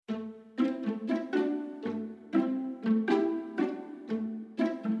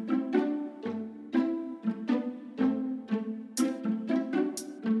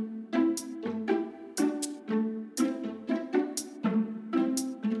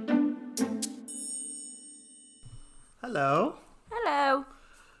Hello. Hello.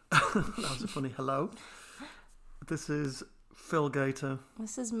 That was a funny hello. This is Phil Gator.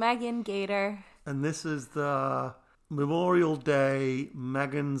 This is Megan Gator. And this is the Memorial Day,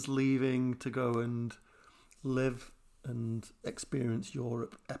 Megan's leaving to go and live and experience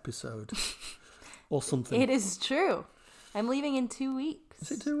Europe episode. Or something. It is true. I'm leaving in 2 weeks.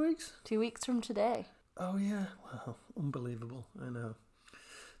 Is it 2 weeks? 2 weeks from today. Oh yeah. Wow. Unbelievable. I know.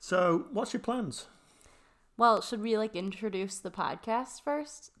 So, what's your plans? Well, should we introduce the podcast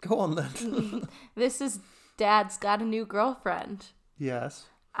first? Go on then. This is Dad's Got a New Girlfriend. Yes.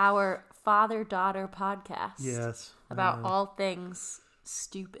 Our father-daughter podcast. Yes. About all things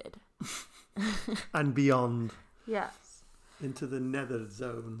stupid. And beyond. Yes. Into the nether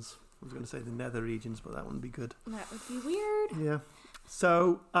zones. I was going to say the nether regions, but that wouldn't be good. That would be weird. Yeah.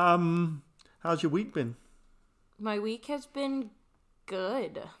 So, how's your week been? My week has been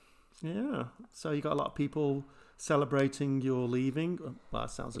good. Yeah. So you got a lot of people celebrating your leaving. Well,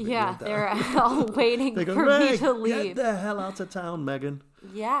 that sounds a bit Yeah, weird. they're all waiting They go, for me "Meg, to leave. Get the hell out of town, Megan.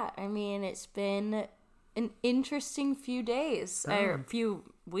 Yeah, I mean, it's been an interesting few days, or few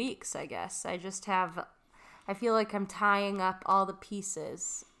weeks, I guess. I feel like I'm tying up all the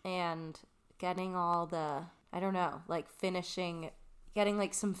pieces and getting all the, I don't know,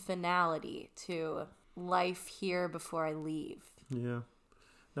 getting some finality to life here before I leave. Yeah.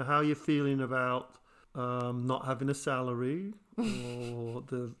 Now, how are you feeling about not having a salary or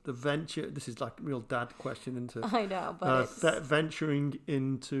the venture? This is like a real dad question, isn't it? I know, but venturing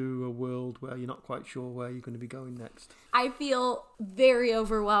into a world where you're not quite sure where you're going to be going next. I feel very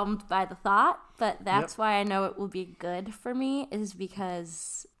overwhelmed by the thought, but that's why I know it will be good for me, is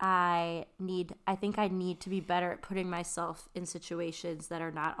because I think I need to be better at putting myself in situations that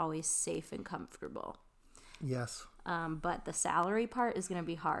are not always safe and comfortable. Yes. But the salary part is going to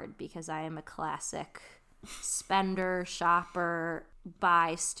be hard because I am a classic spender, shopper,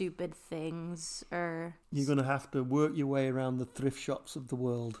 buy stupid things. You're going to have to work your way around the thrift shops of the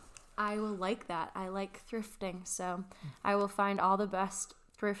world. I will like that. I like thrifting, so I will find all the best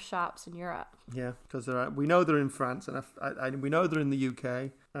thrift shops in Europe. Yeah, because we know they're in France, and we know they're in the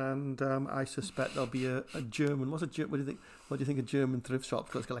UK, and I suspect there'll be a German. What do you think a German thrift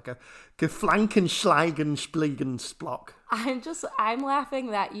shop? It's like a Geflankenschlagen-Spliegensblock. I'm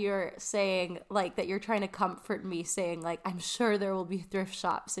laughing that you're saying that you're trying to comfort me, saying I'm sure there will be thrift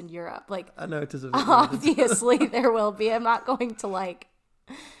shops in Europe. I know it is a bit obviously there will be. I'm not going to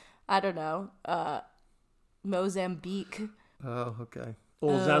I don't know, Mozambique. Oh, okay.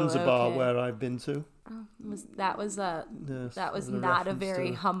 Or Zanzibar, okay. Where I've been to. That was not a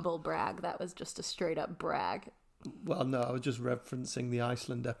very humble brag. That was just a straight up brag. Well, no, I was just referencing the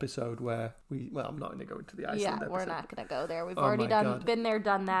Iceland episode where I'm not going to go into the Iceland episode. Yeah, we're not going to go there. We've already been there,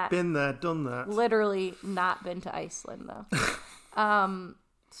 done that. Been there, done that. Literally not been to Iceland, though.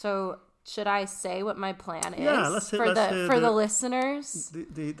 So should I say what my plan is? Yeah, let's hear the listeners?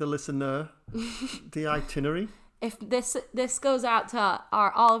 The listener, the itinerary. If this goes out to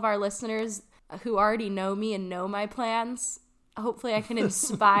all of our listeners who already know me and know my plans, hopefully I can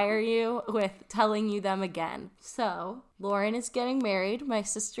inspire you with telling you them again. So, Lauren is getting married. My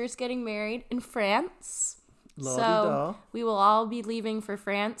sister's getting married in France. La-di-da. So, we will all be leaving for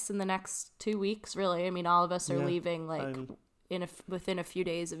France in the next 2 weeks, really. I mean, all of us are leaving within a few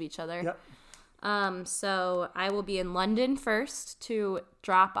days of each other. Yep. So I will be in London first to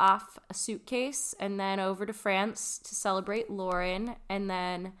drop off a suitcase, and then over to France to celebrate Lauren, and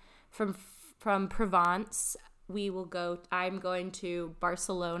then from Provence I'm going to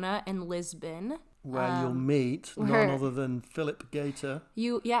Barcelona and Lisbon. Where you'll meet none other than Philip Gator.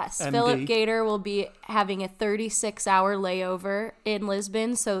 Yes, MD. Philip Gator will be having a 36-hour layover in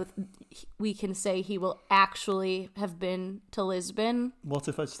Lisbon, so we can say he will actually have been to Lisbon. What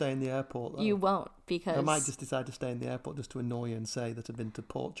if I stay in the airport, though? You won't, because I might just decide to stay in the airport just to annoy you and say that I've been to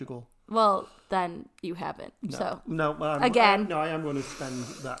Portugal. Well, then you haven't. I am going to spend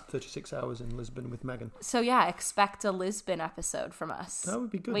that 36 hours in Lisbon with Megan. So yeah, expect a Lisbon episode from us. That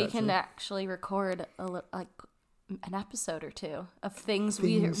would be good. We can actually record an episode or two of things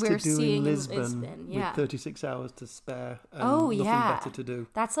we're seeing in Lisbon. Yeah, with 36 hours to spare. And nothing better to do.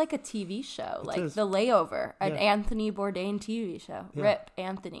 That's like a TV show, It is. The Layover, an Anthony Bourdain TV show. Yeah. Rip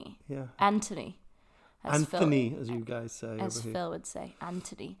Anthony. Yeah, Anthony. Anthony, as you guys say as over here. Phil would say,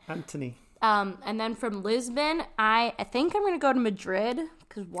 Anthony. Anthony. And then from Lisbon, I think I'm going to go to Madrid,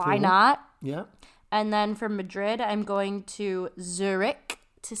 because why not? Yeah. And then from Madrid, I'm going to Zurich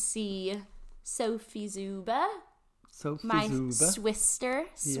to see Sophie Zuber. My Swiss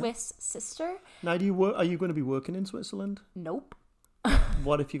sister. Now, are you going to be working in Switzerland? Nope.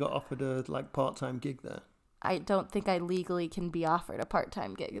 What if you got offered a part-time gig there? I don't think I legally can be offered a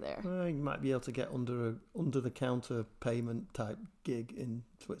part-time gig there. You might be able to get under the counter payment type gig in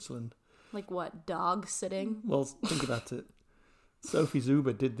Switzerland. Like what, dog sitting? Well, think about it. Sophie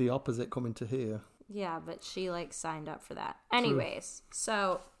Zuber did the opposite coming to here. Yeah, but she signed up for that. Anyways,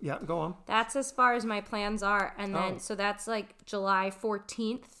 so yeah, go on. That's as far as my plans are, and then so that's July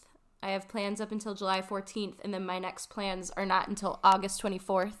 14th. I have plans up until July 14th, and then my next plans are not until August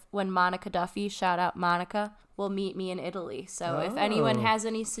 24th when Monica Duffy, shout out Monica, will meet me in Italy. So if anyone has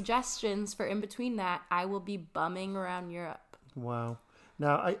any suggestions for in between that, I will be bumming around Europe. Wow.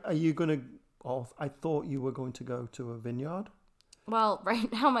 Now, are you going to... Oh, I thought you were going to go to a vineyard. Well,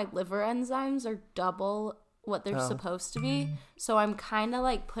 right now my liver enzymes are double what they're supposed to be, so I'm kind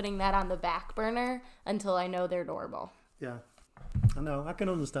of putting that on the back burner until I know they're normal. Yeah. I know, I can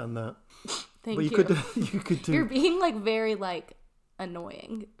understand that. Thank but you. You could do... You're being very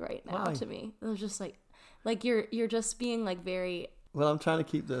annoying right now. Why? To me. It was just you're just being very... Well, I'm trying to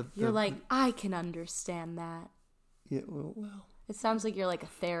keep the... You're I can understand that. Yeah, well... It sounds like you're a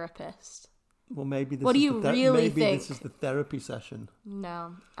therapist. Well, maybe this what do you really think? Maybe this is the therapy session.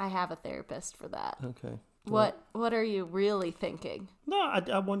 No, I have a therapist for that. Okay. What are you really thinking? No,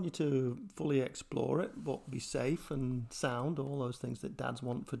 I want you to fully explore it, but be safe and sound, all those things that dads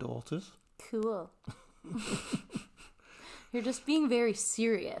want for daughters. Cool. You're just being very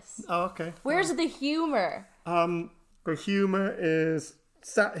serious. Oh, okay. Where's the humor? The humor is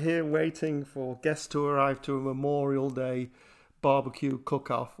sat here waiting for guests to arrive to a Memorial Day barbecue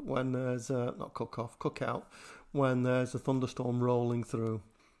cook-off when there's cookout when there's a thunderstorm rolling through.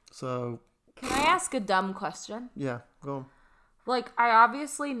 So... Can I ask a dumb question? Yeah, go on. I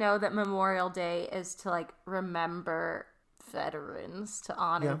obviously know that Memorial Day is to, remember veterans, to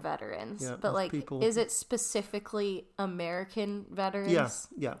honor veterans. Yeah, but, people... is it specifically American veterans?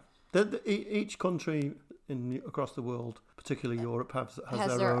 Yeah. Each country across the world, particularly Europe, has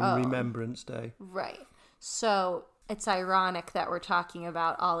their own Remembrance Day. Right. So... It's ironic that we're talking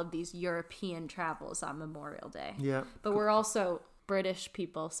about all of these European travels on Memorial Day. Yeah. But we're also British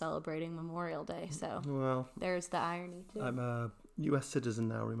people celebrating Memorial Day, so there's the irony too. I'm a US citizen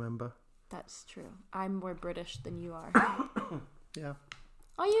now, remember? That's true. I'm more British than you are. Yeah.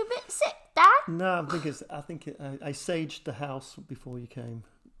 Are you a bit sick, Dad? No, I saged the house before you came.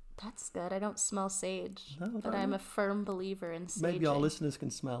 That's good. I don't smell sage, No, but I'm a firm believer in saging. Maybe our listeners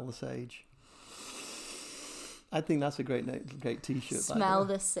can smell the sage. I think that's a great T-shirt. Smell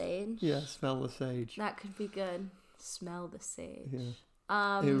the sage? Yeah, smell the sage. That could be good. Smell the sage.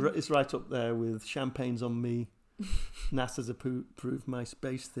 Yeah. It's right up there with Champagne's on Me. NASA's approved my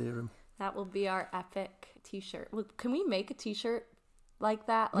space theorem. That will be our epic T-shirt. Well, can we make a T-shirt like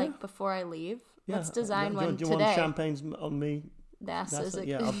that, before I leave? Yeah. Let's design one today. Do you want Champagne's on Me? NASA's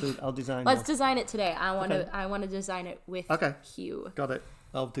yeah, I'll design. Let's design it today. I want to design it with Hugh. Got it.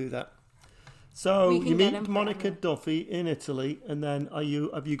 I'll do that. So you meet Monica Duffy in Italy, and then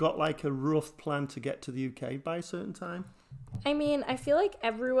have you got a rough plan to get to the UK by a certain time? I mean, I feel like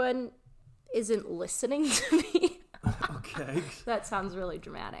everyone isn't listening to me. Okay. That sounds really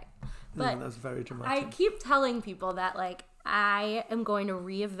dramatic. But that's very dramatic. I keep telling people that I am going to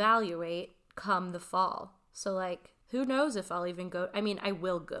reevaluate come the fall. So who knows if I'll even go. I mean, I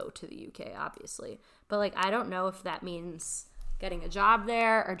will go to the UK, obviously. But I don't know if that means getting a job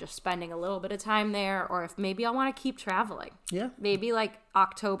there or just spending a little bit of time there, or if maybe I want to keep traveling. Yeah. Maybe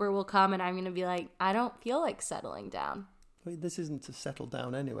October will come and I'm going to be I don't feel like settling down. Well, this isn't to settle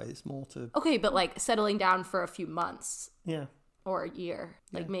down anyway. It's more to... Okay, but settling down for a few months. Yeah. Or a year.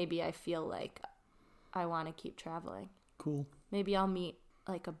 Maybe I feel I want to keep traveling. Cool. Maybe I'll meet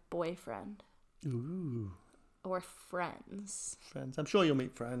a boyfriend. Ooh. Or friends. Friends. I'm sure you'll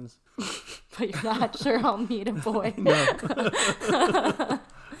meet friends. But you're not sure I'll meet a boy. No.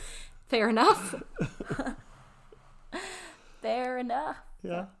 Fair enough. Fair enough.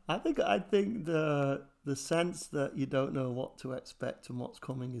 Yeah. I think the sense that you don't know what to expect and what's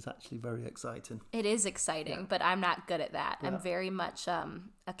coming is actually very exciting. It is exciting, but I'm not good at that. Yeah. I'm very much a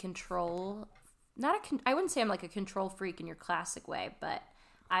control... I wouldn't say I'm a control freak in your classic way, but...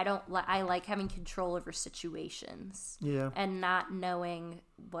 I like having control over situations. Yeah. And not knowing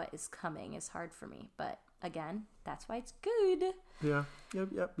what is coming is hard for me. But again, that's why it's good. Yeah.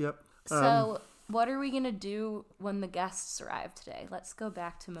 Yep. So what are we going to do when the guests arrive today? Let's go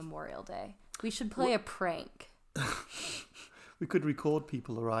back to Memorial Day. We should play a prank. We could record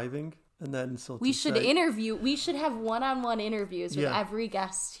people arriving and then we should interview. We should have one-on-one interviews with every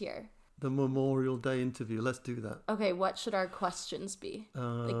guest here. The Memorial Day interview. Let's do that. Okay, what should our questions be?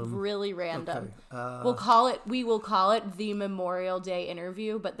 Like really random. Okay. We will call it the Memorial Day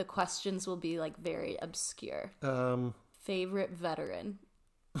interview, but the questions will be like very obscure. Favorite veteran.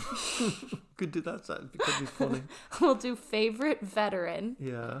 Could do that. That could be funny. We'll do favorite veteran.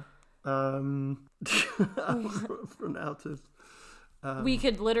 Yeah. From out of. We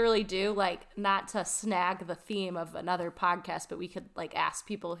could literally do, like, not to snag the theme of another podcast, but we could, like, ask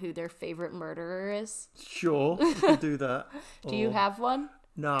people who their favorite murderer is. Sure, we could do that. Do you have one?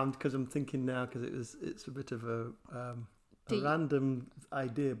 No, because I'm thinking now, because it's a bit of a random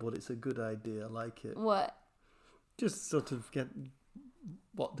idea, but it's a good idea. I like it. What? Just sort of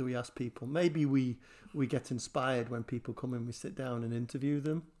what do we ask people? Maybe we get inspired when people come in, we sit down and interview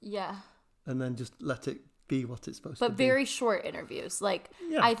them. Yeah. And then just let it be what it's supposed to be. But very short interviews. Like,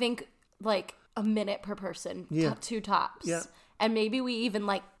 yeah. I think, like, a minute per person. Yeah. 2 tops. Yeah. And maybe we even,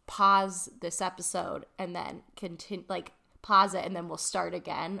 like, pause this episode and then continue, like, pause it and then we'll start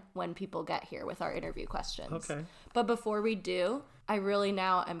again when people get here with our interview questions. Okay. But before we do, I really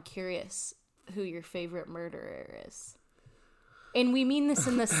now am curious who your favorite murderer is. And we mean this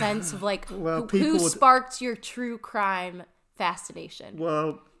in the sense of, like, who sparked your true crime fascination?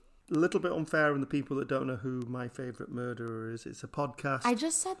 Well, a little bit unfair on the people that don't know who my favourite murderer is. It's a podcast. I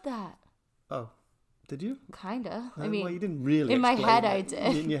just said that. Oh, did you? Kinda. I mean, well, you didn't really. In my head, it. I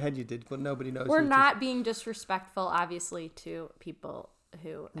did. In your head, you did, but nobody knows. We're not being disrespectful, obviously, to people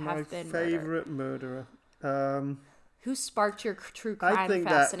who have been my favourite murderer. Who sparked your true crime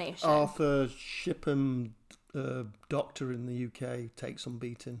fascination? That Arthur Shipham, doctor in the UK, takes some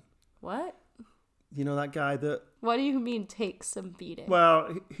beating. What? You know that guy that... What do you mean take some beating?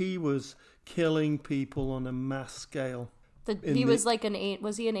 Well, he was killing people on a mass scale.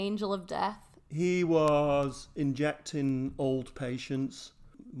 Was he an angel of death? He was injecting old patients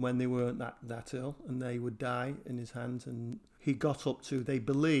when they weren't that ill, and they would die in his hands. And he got up to, they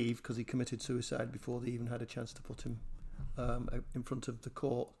believe, because he committed suicide before they even had a chance to put him in front of the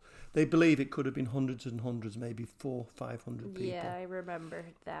court. They believe it could have been hundreds and hundreds, maybe 400-500 people. Yeah, I remember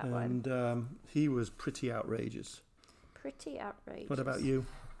that one. And he was pretty outrageous. Pretty outrageous. What about you?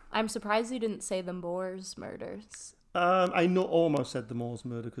 I'm surprised you didn't say the Moors murders. I almost said the Moors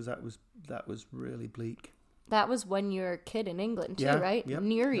murder because that was really bleak. That was when you were a kid in England too, right? Yep,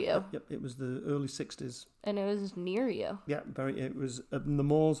 near you. Yep, it was the early 60s. And it was near you. Yeah, it was in the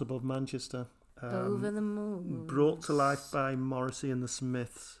moors above Manchester. Over the moors. Brought to life by Morrissey and the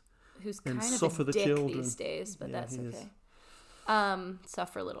Smiths. Who's kind of Suffer a the dick Children. these days, but that's okay.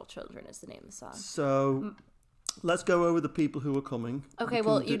 Suffer Little Children is the name of the song. So, let's go over the people who are coming. Okay,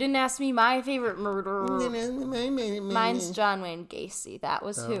 well, you didn't ask me my favorite murderer. Mine's John Wayne Gacy. That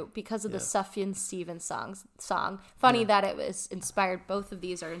was who? Because of the Sufjan Stevens song. Funny that it was inspired. Both of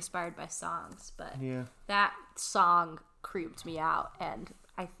these are inspired by songs, but that song creeped me out and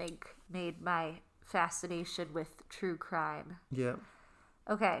I think made my fascination with true crime. Yeah.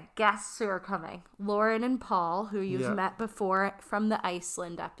 Okay, guests who are coming. Lauren and Paul, who you've met before from the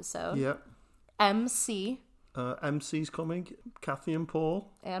Iceland episode. Yeah. MC. MC's coming. Kathy and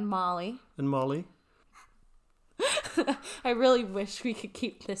Paul. And Molly. And Molly. I really wish we could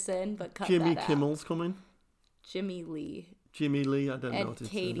keep this in, but cut Jimmy that Kimmel's out. coming. Jimmy Lee. I don't know what And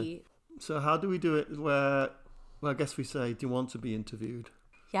Katie. So how do we do it where, well, I guess we say, do you want to be interviewed?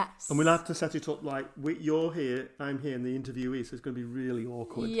 Yes. And we'll have to set it up like, you're here, I'm here, and the interviewee, so it's going to be really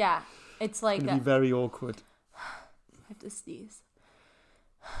awkward. Yeah. It's like... It's going to be very awkward. I have to sneeze.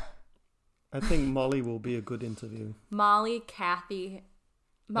 I think Molly will be a good interview. Kathy.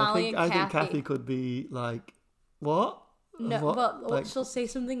 I think Kathy could be like, what? No, what? but Like, she'll say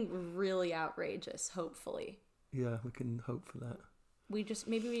something really outrageous, hopefully. Yeah, we can hope for that.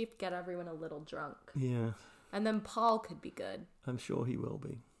 Maybe we get everyone a little drunk. Yeah. And then Paul could be good. I'm sure he will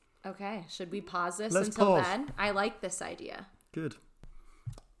be. Okay, should we pause this Let's until pause. then? I like this idea. Good.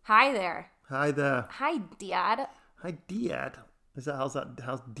 Hi there. Hi there. Hi, Dad. Hi, Diad. How's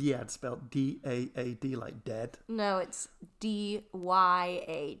Diad spelled? D-A-A-D, like dead? No, it's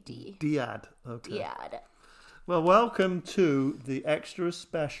D-Y-A-D. Diad. Okay. Diad. Well, welcome to the extra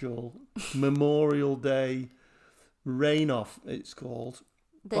special Memorial Day rain-off, it's called,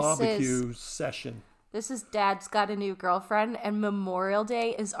 barbecue session. This is Dad's Got a New Girlfriend, and Memorial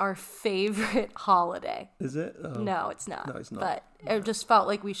Day is our favorite holiday. Is it? Oh. No, it's not. No, it's not. But it just felt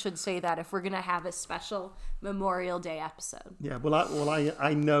like we should say that if we're going to have a special Memorial Day episode. Yeah,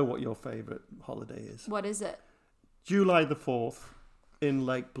 I know what your favourite holiday is. What is it? July the 4th in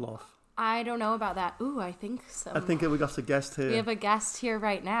Lake Bluff. I don't know about that. Ooh, I think so. I think we got a guest here. We have a guest here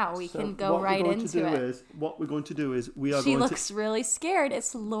right now. We So can go right into it. What we're going to do is we are She going looks really scared.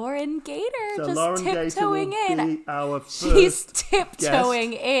 It's Lauren Gator So just Lauren Gator tiptoeing will in. be our first She's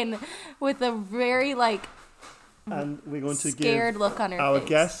tiptoeing guest. in with a very And we're going to scared give look on her our face.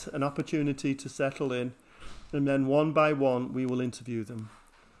 guests an opportunity to settle in, and then one by one we will interview them.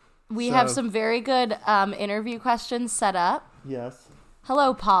 We have some very good interview questions set up. Yes.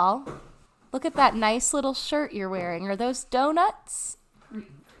 Hello, Paul. Look at that nice little shirt you're wearing. Are those donuts?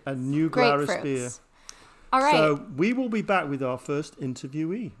 A new Glarus beer. Grapefruits. All right. So we will be back with our first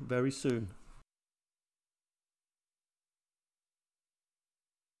interviewee very soon.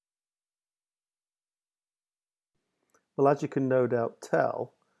 Well, as you can no doubt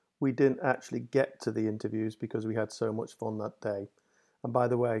tell, we didn't actually get to the interviews because we had so much fun that day. And by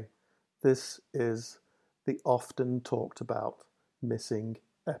the way, this is the often talked about missing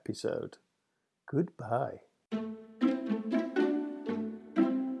episode. Goodbye.